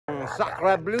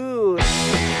Sacre bleu.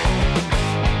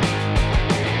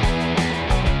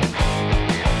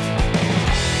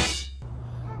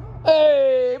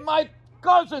 Hey, my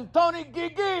cousin, Tony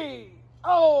Gigi.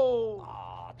 Oh,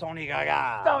 Tony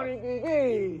Gaga. Tony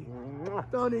Gigi.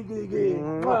 Tony Gigi.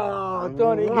 Oh,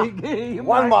 Tony Gigi.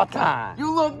 One more time.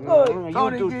 You look good,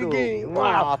 Tony You do Gigi. too.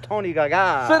 Wow. Tony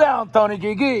Gaga. Sit down, Tony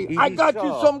Gigi. Easy I got you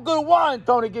so. some good wine,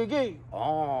 Tony Gigi.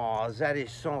 Oh, that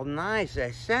is so nice,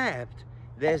 except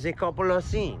there's a couple of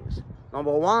things.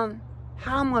 Number one,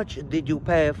 how much did you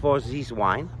pay for this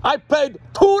wine? I paid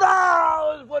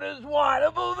 $2 for this wine.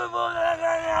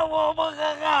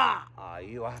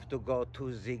 You have to go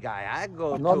to the guy I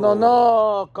go to.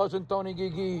 No, cousin Tony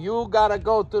Gigi. You gotta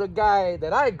go to the guy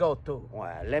that I go to.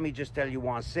 Well, let me just tell you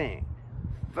one thing.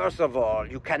 First of all,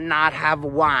 you cannot have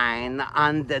wine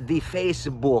on the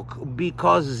Facebook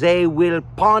because they will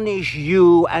punish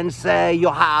you and say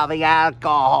you're having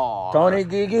alcohol. Tony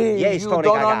Gigi, Yes, you Tony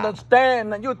don't Gaga.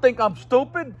 understand. You think I'm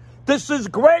stupid? This is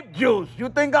grape juice. You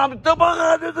think I'm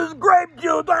stupid? This is grape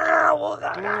juice.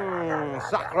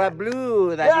 Sacre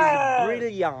bleu, that Yeah. is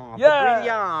brilliant. Yeah.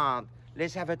 Brilliant.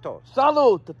 Let's have a toast.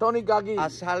 Salute, Tony Gigi. A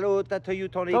salute to you,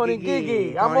 Tony Tony Gigi.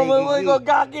 Gigi. I'm Tony a Gigi. go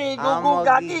Gigi. I'm Go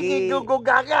a Gigi. Gigi. Go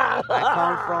Gaga. I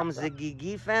come from the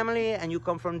Gigi family, and you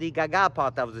come from the Gaga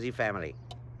part of the family.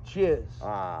 Cheers.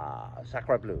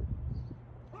 Sacre bleu.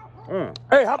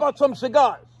 Hey, how about some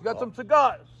cigars? You got some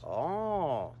cigars?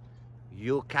 Oh,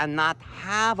 you cannot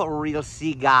have real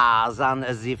cigars on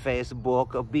the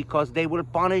Facebook because they will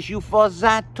punish you for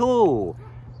that too.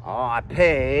 Oh, I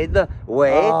paid.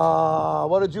 Wait.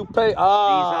 What did you pay? These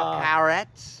are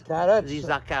carrots. Carrots. These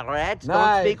are carrots. Nice.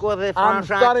 Don't speak with the I'm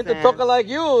French starting to accent. talk like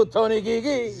you, Tony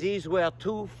Gigi. These were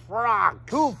 2 francs.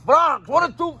 2 francs. What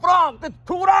is 2 francs? It's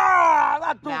 $2.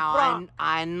 Not 2 Now, francs.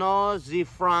 I know the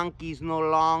franc is no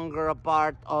longer a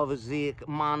part of the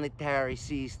monetary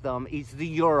system. It's the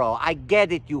euro. I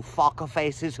get it, you fucker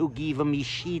faces who give me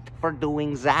shit for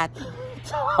doing that.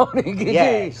 Tony Gigi.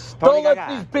 Yes, Tony Don't let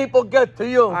Gaga. these people get to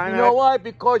you. I You know. know why?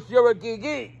 Because you're a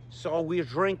Gigi. So we're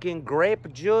drinking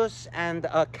grape juice and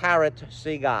a carrot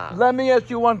cigar. Let me ask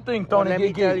you one thing, Well, Tony let me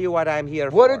Gigi. tell you what I'm here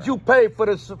for. What did you pay for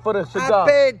the cigar? I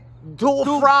paid 2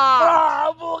 francs.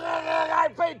 I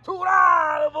paid $2.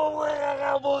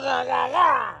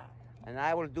 And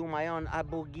I will do my own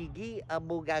Abu Gigi,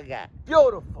 Abu Gaga.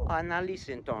 Beautiful. Now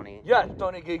listen, Tony. Yes,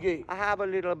 Tony Gigi. I have a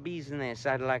little business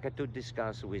I'd like to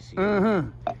discuss with you. Mm-hmm.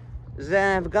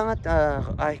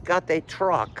 I got a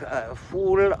truck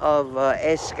full of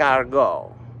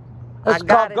escargot.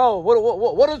 Escargot.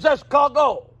 What is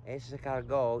escargot?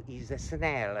 Escargot is a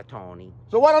snail, Tony.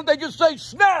 So why don't they just say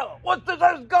snail? What's this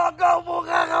escargot?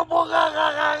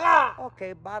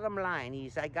 Okay, bottom line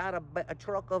is I got a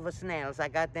truck of snails. I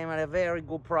got them at a very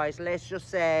good price. Let's just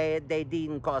say they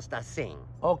didn't cost a thing.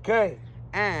 Okay.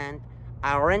 And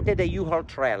I rented a U-Haul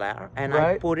trailer and I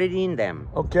Right. put it in them.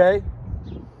 Okay.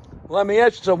 Let me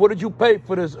ask you something. What did you pay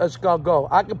for this escargot?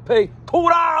 I could pay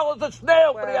 $2 a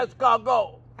snail for the Well-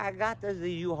 escargot. I got the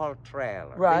U-Haul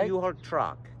trailer, Right. the U-Haul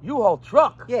truck. U-Haul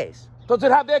truck. Yes. Does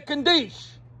it have air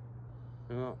condition?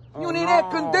 You need air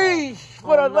condition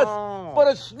for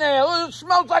the snail. It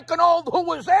smells like an old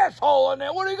hooer's asshole in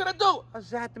there. What are you gonna do?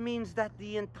 That means that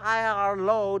the entire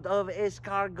load of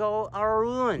escargot are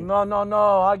ruined. No.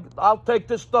 I'll take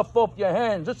this stuff off your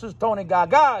hands. This is Tony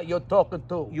Gaga you're talking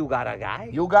to. You got a guy?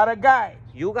 You got a guy.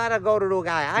 You gotta go to the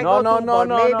guy I No, go no, to, no, but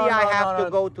no, maybe no, I no, have no.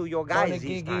 to go to your guys Tony this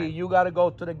Gigi, time. you gotta go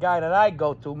to the guy that I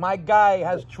go to. My guy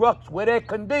has trucks with air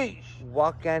condition.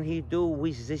 What can he do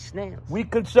with the snails? We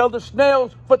can sell the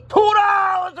snails for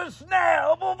 $2 a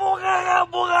snail.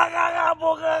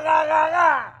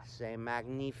 C'est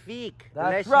magnifique.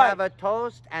 That's Let's right. have a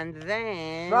toast and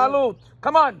then... Salute.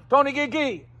 Come on, Tony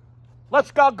Gigi.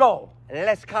 Let's go.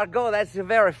 Let's go. That's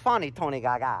very funny, Tony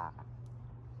Gaga.